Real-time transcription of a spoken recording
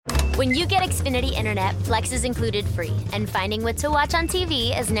When you get Xfinity Internet, Flex is included free, and finding what to watch on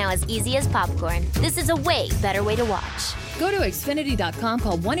TV is now as easy as popcorn. This is a way better way to watch. Go to Xfinity.com,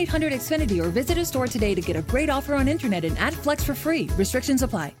 call 1-800-XFINITY, or visit a store today to get a great offer on internet and add Flex for free. Restrictions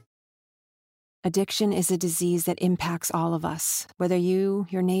apply. Addiction is a disease that impacts all of us. Whether you,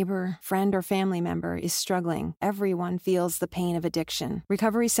 your neighbor, friend, or family member is struggling, everyone feels the pain of addiction.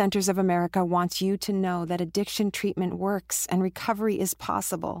 Recovery Centers of America wants you to know that addiction treatment works and recovery is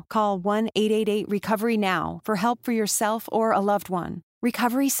possible. Call 1-888-RECOVERY now for help for yourself or a loved one.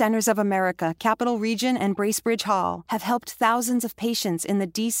 Recovery Centers of America, Capital Region, and Bracebridge Hall have helped thousands of patients in the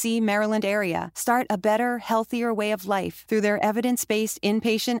D.C., Maryland area start a better, healthier way of life through their evidence-based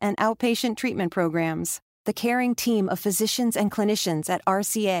inpatient and outpatient treatment programs. The caring team of physicians and clinicians at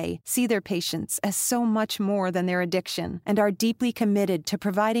RCA see their patients as so much more than their addiction and are deeply committed to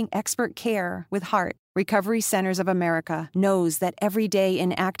providing expert care with heart. Recovery Centers of America knows that every day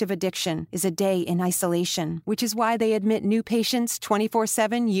in active addiction is a day in isolation, which is why they admit new patients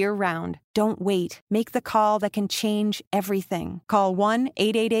 24/7 year-round. Don't wait. Make the call that can change everything. Call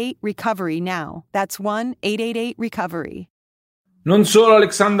 1-888-RECOVERY now. That's 1-888-RECOVERY. Non solo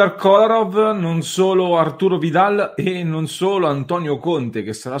Alexander Kolarov, non solo Arturo Vidal e non solo Antonio Conte,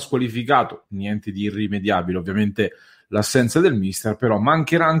 che sarà squalificato, niente di irrimediabile ovviamente l'assenza del mister, però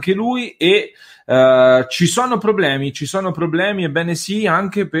mancherà anche lui e ci sono problemi, ebbene sì,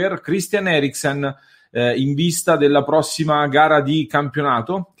 anche per Christian Eriksen in vista della prossima gara di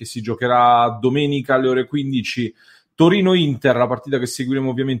campionato che si giocherà domenica alle ore 15. Torino-Inter, la partita che seguiremo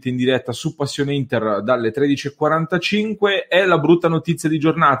ovviamente in diretta su Passione Inter dalle 13:45. È la brutta notizia di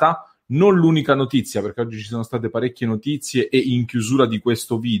giornata? Non l'unica notizia, perché oggi ci sono state parecchie notizie e in chiusura di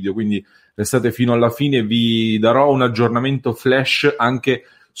questo video, quindi restate fino alla fine, vi darò un aggiornamento flash anche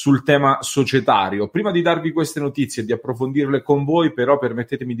sul tema societario. Prima di darvi queste notizie e di approfondirle con voi, però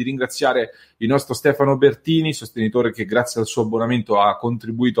permettetemi di ringraziare il nostro Stefano Bertini, sostenitore che grazie al suo abbonamento ha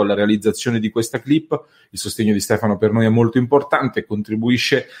contribuito alla realizzazione di questa clip. Il sostegno di Stefano per noi è molto importante e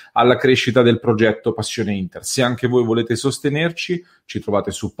contribuisce alla crescita del progetto Passione Inter. Se anche voi volete sostenerci, ci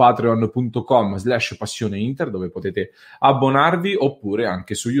trovate su patreon.com/passioneinter, dove potete abbonarvi, oppure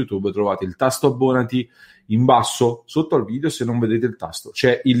anche su YouTube trovate il tasto abbonati in basso sotto al video. Se non vedete il tasto,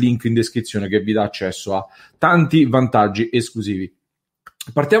 c'è il link in descrizione che vi dà accesso a tanti vantaggi esclusivi.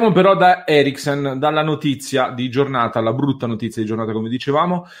 Partiamo però da Eriksen, dalla notizia di giornata, la brutta notizia di giornata come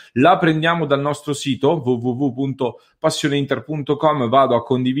dicevamo, la prendiamo dal nostro sito www.passioneinter.com, vado a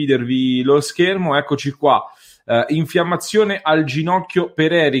condividervi lo schermo, eccoci qua, infiammazione al ginocchio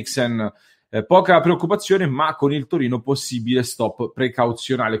per Eriksen. Poca preoccupazione, ma con il Torino possibile stop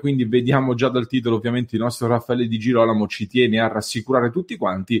precauzionale. Quindi vediamo già dal titolo, ovviamente il nostro Raffaele Di Girolamo ci tiene a rassicurare tutti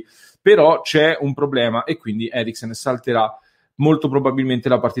quanti, però c'è un problema e quindi Eriksen salterà molto probabilmente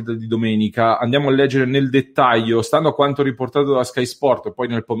la partita di domenica. Andiamo a leggere nel dettaglio, stando a quanto riportato da Sky Sport, poi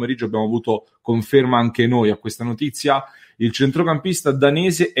nel pomeriggio abbiamo avuto conferma anche noi a questa notizia. Il centrocampista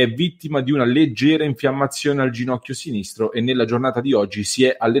danese è vittima di una leggera infiammazione al ginocchio sinistro e nella giornata di oggi si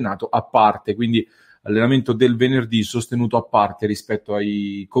è allenato a parte, quindi allenamento del venerdì sostenuto a parte rispetto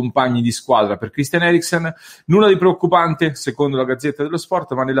ai compagni di squadra. Per Christian Eriksen nulla di preoccupante secondo la Gazzetta dello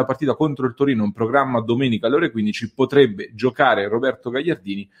Sport, ma nella partita contro il Torino, in programma domenica alle ore 15, potrebbe giocare Roberto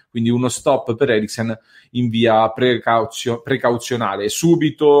Gagliardini, quindi uno stop per Eriksen in via precauzionale.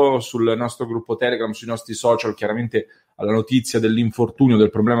 Subito sul nostro gruppo Telegram, sui nostri social, chiaramente alla notizia dell'infortunio,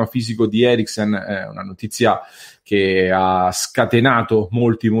 del problema fisico di Eriksen, una notizia che ha scatenato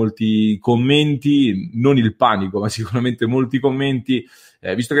molti commenti, non il panico, ma sicuramente molti commenti,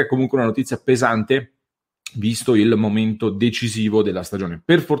 visto che è comunque una notizia pesante, visto il momento decisivo della stagione.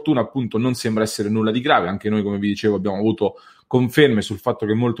 Per fortuna appunto non sembra essere nulla di grave, anche noi come vi dicevo abbiamo avuto conferme sul fatto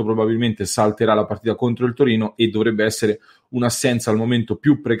che molto probabilmente salterà la partita contro il Torino e dovrebbe essere un'assenza al momento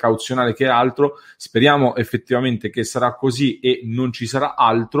più precauzionale che altro. Speriamo effettivamente che sarà così e non ci sarà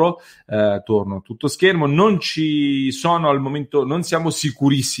altro. Torno a tutto schermo, non ci sono al momento, non siamo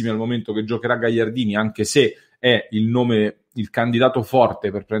sicurissimi al momento che giocherà Gagliardini, anche se è il nome, il candidato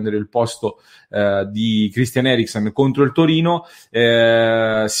forte per prendere il posto di Christian Eriksen contro il Torino.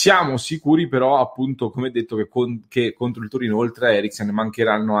 Siamo sicuri però appunto, come detto, che contro il Torino oltre a Eriksen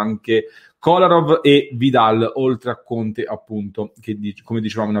mancheranno anche Kolarov e Vidal, oltre a Conte appunto, che come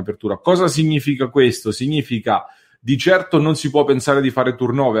dicevamo in apertura. Cosa significa questo? Significa di certo non si può pensare di fare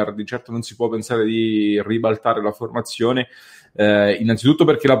turnover, di certo non si può pensare di ribaltare la formazione, innanzitutto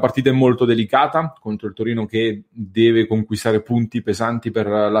perché la partita è molto delicata contro il Torino che deve conquistare punti pesanti per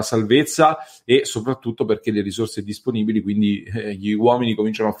la salvezza, e soprattutto perché le risorse disponibili, quindi gli uomini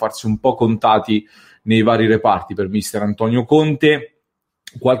cominciano a farsi un po' contati nei vari reparti per mister Antonio Conte.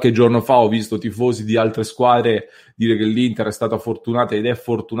 Qualche giorno fa ho visto tifosi di altre squadre dire che l'Inter è stata fortunata ed è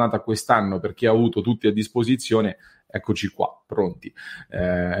fortunata quest'anno perché ha avuto tutti a disposizione. Eccoci qua, pronti.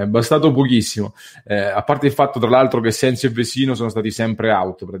 È bastato pochissimo, a parte il fatto tra l'altro che Sensi e Vesino sono stati sempre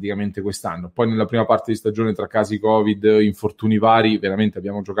out praticamente quest'anno. Poi nella prima parte di stagione, tra casi Covid, infortuni vari, veramente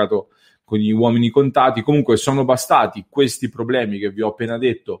abbiamo giocato con gli uomini contati. Comunque sono bastati questi problemi che vi ho appena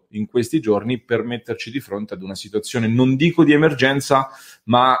detto in questi giorni per metterci di fronte ad una situazione, non dico di emergenza,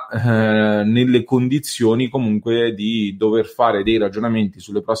 ma nelle condizioni comunque di dover fare dei ragionamenti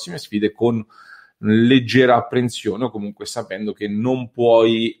sulle prossime sfide con leggera apprensione, o comunque sapendo che non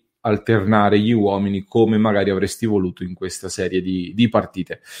puoi alternare gli uomini come magari avresti voluto in questa serie di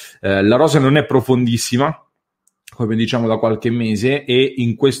partite. La rosa non è profondissima, come diciamo da qualche mese, e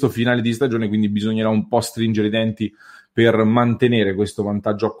in questo finale di stagione quindi bisognerà un po' stringere i denti per mantenere questo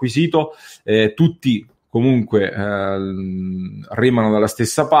vantaggio acquisito. Tutti comunque remano dalla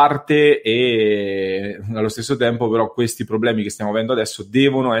stessa parte, e allo stesso tempo però questi problemi che stiamo avendo adesso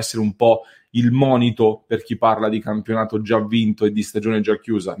devono essere un po' il monito per chi parla di campionato già vinto e di stagione già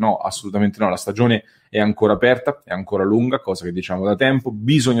chiusa. No, assolutamente no, la stagione è ancora aperta, è ancora lunga, cosa che diciamo da tempo,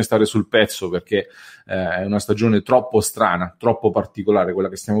 bisogna stare sul pezzo perché è una stagione troppo strana, troppo particolare quella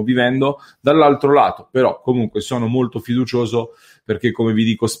che stiamo vivendo. Dall'altro lato però comunque sono molto fiducioso perché, come vi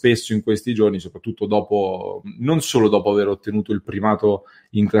dico spesso in questi giorni, soprattutto dopo, non solo dopo aver ottenuto il primato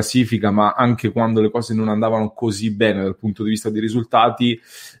in classifica, ma anche quando le cose non andavano così bene dal punto di vista dei risultati,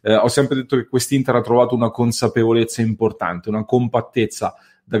 ho sempre detto che quest'Inter ha trovato una consapevolezza importante, una compattezza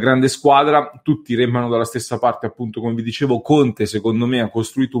da grande squadra, tutti remano dalla stessa parte, appunto come vi dicevo. Conte secondo me ha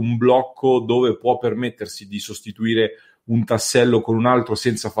costruito un blocco dove può permettersi di sostituire un tassello con un altro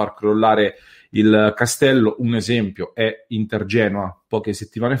senza far crollare il castello. Un esempio è Inter-Genoa poche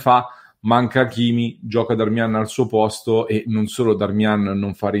settimane fa, manca Hakimi, gioca Darmian al suo posto, e non solo Darmian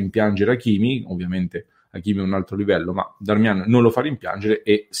non fa rimpiangere Hakimi, ovviamente Hakimi è un altro livello, ma Darmian non lo fa rimpiangere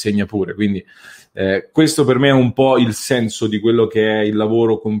e segna pure. Quindi questo per me è un po' il senso di quello che è il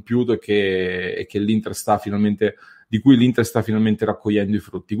lavoro compiuto e che l'Inter sta finalmente, di cui l'Inter sta finalmente raccogliendo i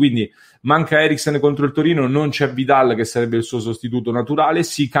frutti. Quindi manca Eriksen contro il Torino, non c'è Vidal che sarebbe il suo sostituto naturale,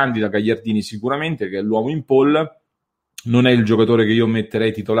 si candida Gagliardini sicuramente, che è l'uomo in pole. Non è il giocatore che io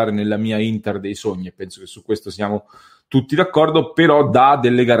metterei titolare nella mia Inter dei sogni, e penso che su questo siamo tutti d'accordo, però dà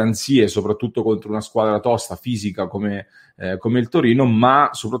delle garanzie, soprattutto contro una squadra tosta, fisica come il Torino.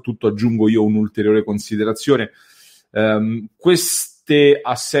 Ma soprattutto aggiungo io un'ulteriore considerazione: queste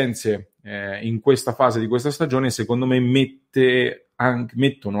assenze in questa fase di questa stagione secondo me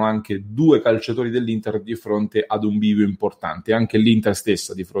mettono anche due calciatori dell'Inter di fronte ad un bivio importante, anche l'Inter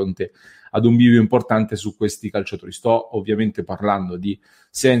stessa di fronte ad un bivio importante su questi calciatori. Sto ovviamente parlando di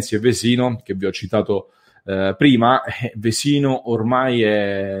Sensi e Vesino, che vi ho citato prima. Vesino ormai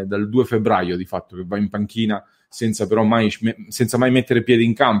è dal 2 febbraio di fatto che va in panchina senza mai mettere piede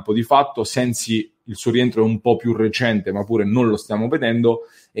in campo di fatto. Sensi, il suo rientro è un po' più recente, ma pure non lo stiamo vedendo,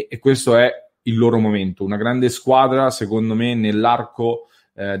 e questo è il loro momento. Una grande squadra, secondo me, nell'arco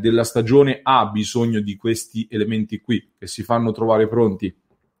della stagione ha bisogno di questi elementi qui, che si fanno trovare pronti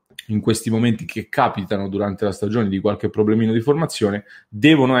in questi momenti che capitano durante la stagione di qualche problemino di formazione.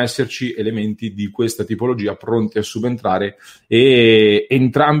 Devono esserci elementi di questa tipologia pronti a subentrare, e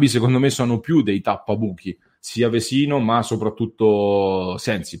entrambi secondo me sono più dei tappabuchi, sia Vesino ma soprattutto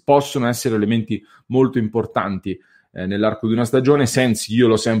Sensi. Possono essere elementi molto importanti nell'arco di una stagione. Sensi io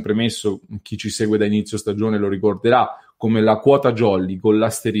l'ho sempre messo, chi ci segue da inizio stagione lo ricorderà, come la quota jolly con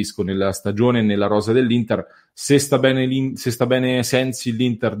l'asterisco nella stagione e nella rosa dell'Inter. Se sta bene Sensi,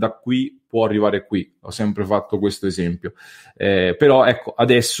 l'Inter da qui può arrivare qui. Ho sempre fatto questo esempio. Però ecco,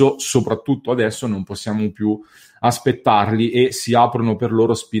 adesso, soprattutto adesso, non possiamo più aspettarli, e si aprono per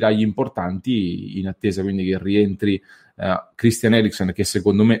loro spiragli importanti in attesa quindi che rientri Christian Eriksen, che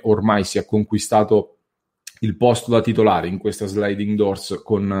secondo me ormai si è conquistato il posto da titolare in questa sliding doors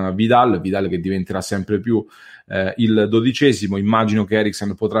con Vidal che diventerà sempre più il 12esimo. Immagino che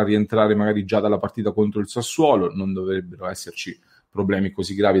Eriksen potrà rientrare magari già dalla partita contro il Sassuolo, non dovrebbero esserci problemi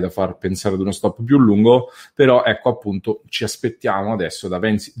così gravi da far pensare ad uno stop più lungo. Però ecco, appunto, ci aspettiamo adesso da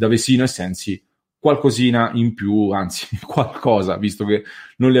Vesino e Sensi qualcosina in più, anzi qualcosa, visto che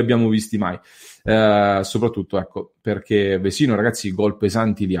non li abbiamo visti mai. Soprattutto ecco, perché Vesino, ragazzi, gol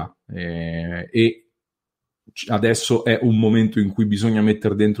pesanti li ha, e adesso è un momento in cui bisogna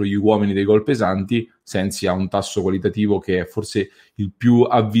mettere dentro gli uomini dei gol pesanti. Sensi ha un tasso qualitativo che è forse il più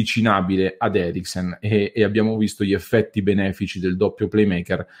avvicinabile ad Eriksen, e abbiamo visto gli effetti benefici del doppio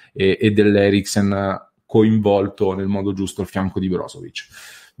playmaker e dell'Eriksen coinvolto nel modo giusto al fianco di Brozovic.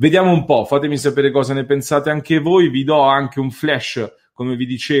 Vediamo un po', fatemi sapere cosa ne pensate anche voi. Vi do anche un flash come vi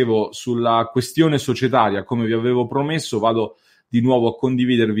dicevo, sulla questione societaria, come vi avevo promesso, vado di nuovo a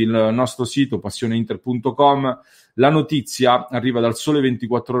condividervi il nostro sito passioneinter.com. La notizia arriva dal Sole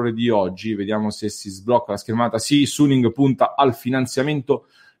 24 Ore di oggi, vediamo se si sblocca la schermata. Sì, Suning punta al finanziamento,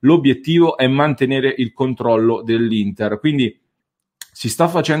 l'obiettivo è mantenere il controllo dell'Inter, quindi si sta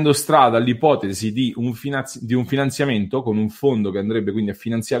facendo strada l'ipotesi di un finanziamento con un fondo che andrebbe quindi a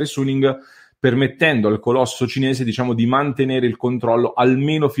finanziare Suning, permettendo al colosso cinese, diciamo, di mantenere il controllo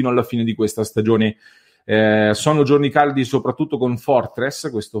almeno fino alla fine di questa stagione. Sono giorni caldi soprattutto con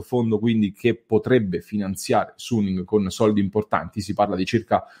Fortress, questo fondo quindi che potrebbe finanziare Suning con soldi importanti, si parla di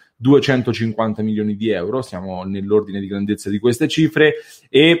circa 250 milioni di euro, siamo nell'ordine di grandezza di queste cifre,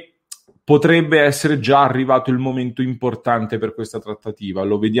 e potrebbe essere già arrivato il momento importante per questa trattativa.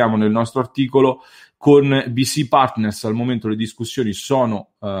 Lo vediamo nel nostro articolo. Con BC Partners al momento le discussioni sono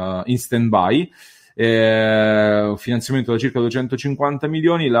in stand-by, finanziamento da circa 250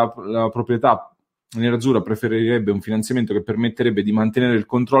 milioni, la proprietà nerazzurra preferirebbe un finanziamento che permetterebbe di mantenere il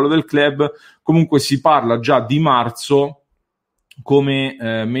controllo del club. Comunque si parla già di marzo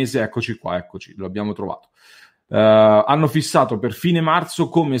come mese, eccoci, lo abbiamo trovato. Hanno fissato per fine marzo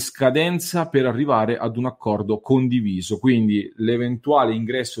come scadenza per arrivare ad un accordo condiviso, quindi l'eventuale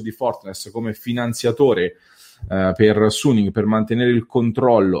ingresso di Fortress come finanziatore per Suning per mantenere il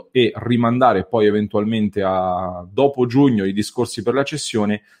controllo e rimandare poi eventualmente a dopo giugno i discorsi per la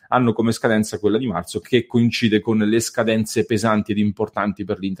cessione hanno come scadenza quella di marzo, che coincide con le scadenze pesanti ed importanti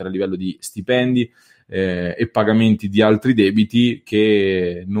per l'Inter a livello di stipendi e pagamenti di altri debiti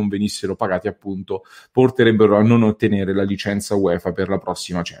che non venissero pagati, appunto porterebbero a non ottenere la licenza UEFA per la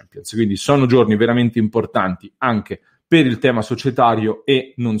prossima Champions. Quindi sono giorni veramente importanti anche per il tema societario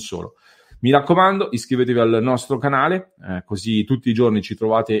e non solo. Mi raccomando, iscrivetevi al nostro canale, così tutti i giorni ci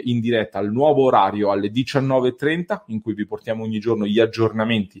trovate in diretta al nuovo orario alle 19:30, in cui vi portiamo ogni giorno gli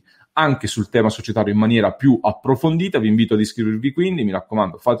aggiornamenti anche sul tema societario in maniera più approfondita. Vi invito ad iscrivervi, quindi mi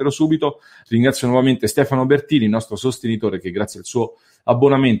raccomando, fatelo subito. Ringrazio nuovamente Stefano Bertini, il nostro sostenitore, che grazie al suo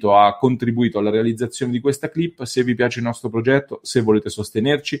abbonamento ha contribuito alla realizzazione di questa clip. Se vi piace il nostro progetto, se volete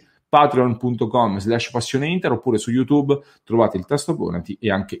sostenerci, patreon.com/passioneinter, oppure su YouTube trovate il tasto abbonati e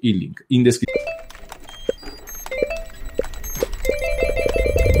anche il link in descrizione.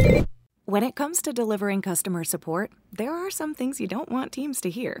 When it comes to delivering customer support, there are some things you don't want teams to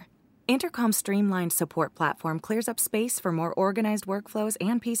hear. Intercom's streamlined support platform clears up space for more organized workflows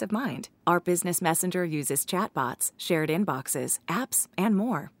and peace of mind. Our business messenger uses chatbots, shared inboxes, apps, and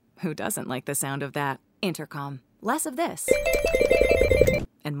more. Who doesn't like the sound of that? Intercom. Less of this.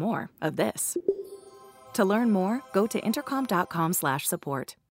 And more of this. To learn more, go to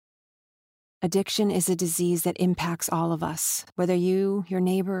intercom.com/support. Addiction is a disease that impacts all of us. Whether you, your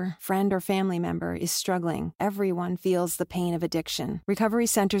neighbor, friend, or family member is struggling, everyone feels the pain of addiction. Recovery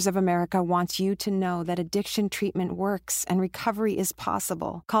Centers of America wants you to know that addiction treatment works and recovery is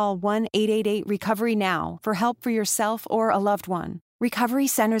possible. Call 1-888-RECOVERY now for help for yourself or a loved one. Recovery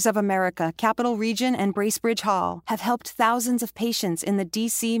Centers of America, Capital Region, and Bracebridge Hall have helped thousands of patients in the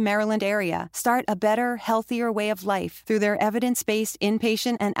D.C., Maryland area start a better, healthier way of life through their evidence-based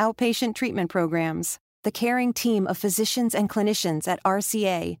inpatient and outpatient treatment programs. The caring team of physicians and clinicians at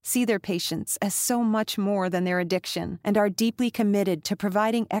RCA see their patients as so much more than their addiction and are deeply committed to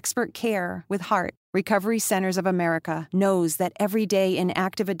providing expert care with heart. Recovery Centers of America knows that every day in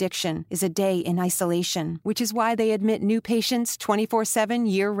active addiction is a day in isolation, which is why they admit new patients 24/7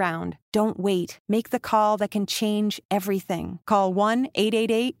 year-round. Don't wait. Make the call that can change everything. Call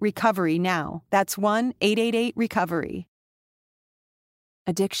 1-888-RECOVERY now. That's 1-888-RECOVERY.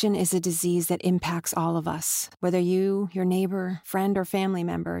 Addiction is a disease that impacts all of us. Whether you, your neighbor, friend, or family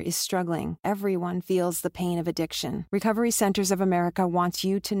member is struggling, everyone feels the pain of addiction. Recovery Centers of America wants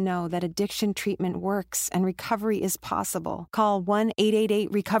you to know that addiction treatment works and recovery is possible. Call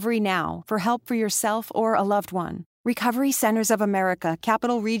 1-888-RECOVERY now for help for yourself or a loved one. Recovery Centers of America,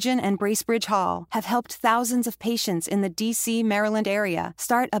 Capital Region, and Bracebridge Hall have helped thousands of patients in the D.C., Maryland area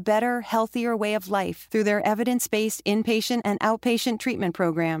start a better, healthier way of life through their evidence-based inpatient and outpatient treatment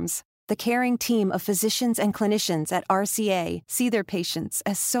programs. The caring team of physicians and clinicians at RCA see their patients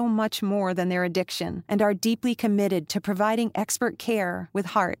as so much more than their addiction and are deeply committed to providing expert care with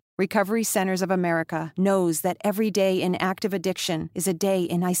heart. Recovery Centers of America knows that every day in active addiction is a day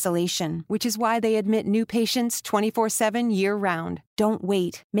in isolation, which is why they admit new patients 24/7 year-round. Don't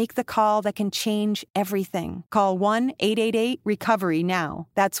wait. Make the call that can change everything. Call 1-888-RECOVERY now.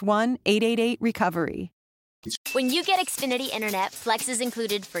 That's 1-888-RECOVERY. When you get Xfinity Internet, Flex is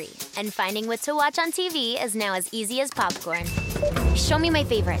included free. And finding what to watch on TV is now as easy as popcorn. Show me my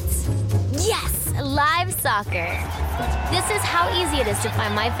favorites. Yes! Live soccer. This is how easy it is to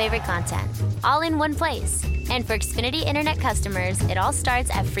find my favorite content, all in one place. And for Xfinity Internet customers, it all starts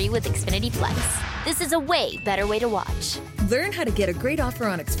at free with Xfinity Flex. This is a way better way to watch. Learn how to get a great offer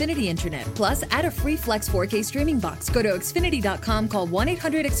on Xfinity Internet. Plus, add a free Flex 4K streaming box. Go to Xfinity.com, call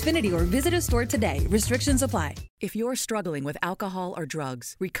 1-800-XFINITY, or visit a store today. Restrictions apply. If you're struggling with alcohol or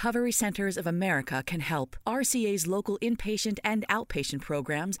drugs, Recovery Centers of America can help. RCA's local inpatient and outpatient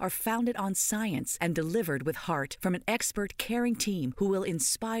programs are founded on science and delivered with heart from an expert caring team who will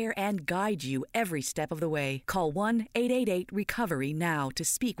inspire and guide you every step of the way. Call 1-888-RECOVERY now to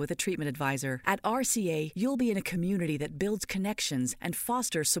speak with a treatment advisor. At RCA, you'll be in a community that builds connections and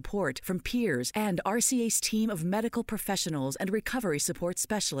fosters support from peers and RCA's team of medical professionals and recovery support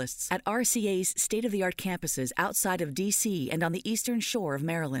specialists. At RCA's state-of-the-art campuses outside of D.C. and on the eastern shore of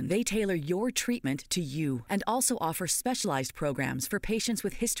Maryland, they tailor your treatment to you and also offer specialized programs for patients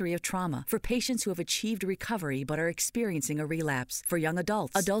with history of trauma, for patients who have achieved recovery but are experiencing a relapse, for young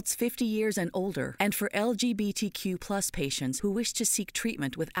adults, adults 50 years and older, and for LGBTQ plus patients who wish to seek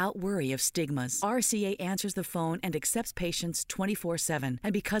treatment without worry of stigmas. RCA answers the phone and accepts patients 24/7.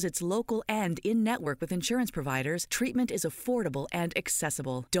 And because it's local and in-network with insurance providers, treatment is affordable and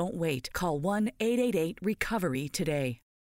accessible. Don't wait. Call 1-888-RECOVERY today.